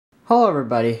Hello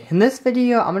everybody, in this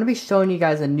video I'm going to be showing you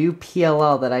guys a new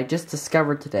PLL that I just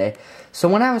discovered today. So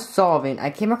when I was solving, I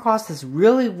came across this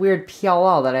really weird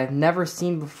PLL that I've never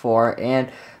seen before,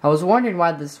 and I was wondering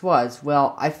why this was.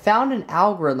 Well, I found an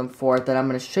algorithm for it that I'm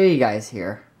going to show you guys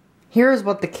here. Here's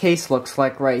what the case looks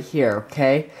like right here,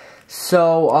 okay?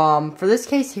 So, for this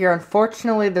case here,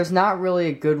 unfortunately, there's not really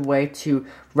a good way to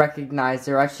recognize,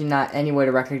 there's actually not any way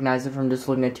to recognize it from just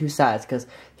looking at two sides, because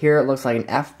here it looks like an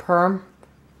F perm,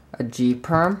 a G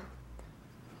perm,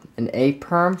 an A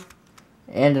perm,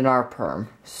 and an R perm.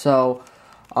 So,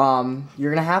 you're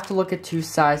going to have to look at two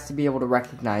sides to be able to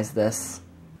recognize this.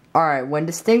 Alright, when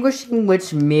distinguishing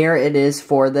which mirror it is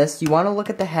for this, you want to look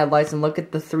at the headlights and look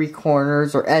at the three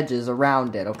corners or edges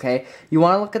around it, okay? You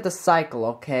want to look at the cycle,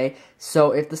 okay?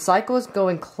 So, if the cycle is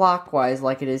going clockwise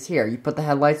like it is here, you put the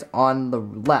headlights on the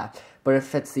left. But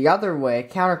if it's the other way,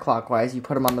 counterclockwise, you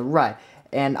put them on the right.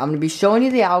 And I'm going to be showing you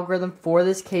the algorithm for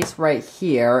this case right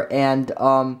here, and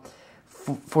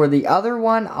for the other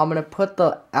one, I'm going to put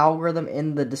the algorithm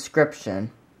in the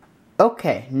description.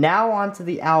 Okay, now on to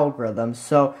the algorithm.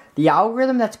 So, the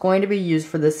algorithm that's going to be used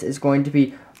for this is going to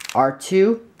be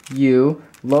R2U,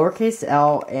 lowercase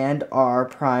l and R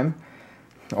prime,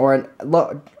 or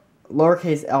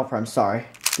lowercase l prime, sorry,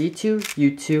 D2,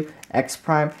 U2, X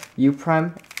prime, U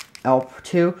prime,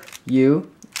 L2,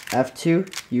 U,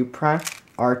 F2, U prime,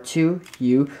 R2,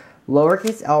 U,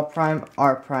 lowercase l prime,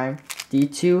 R prime,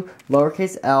 D2,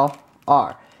 lowercase l,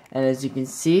 R. And as you can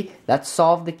see, that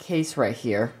solved the case right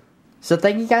here. So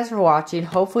thank you guys for watching.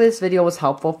 Hopefully this video was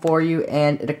helpful for you,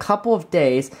 and in a couple of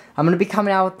days, I'm going to be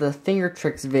coming out with the finger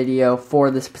tricks video for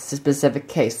this specific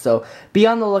case. So be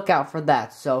on the lookout for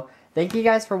that. So thank you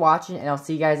guys for watching, and I'll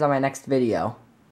see you guys on my next video.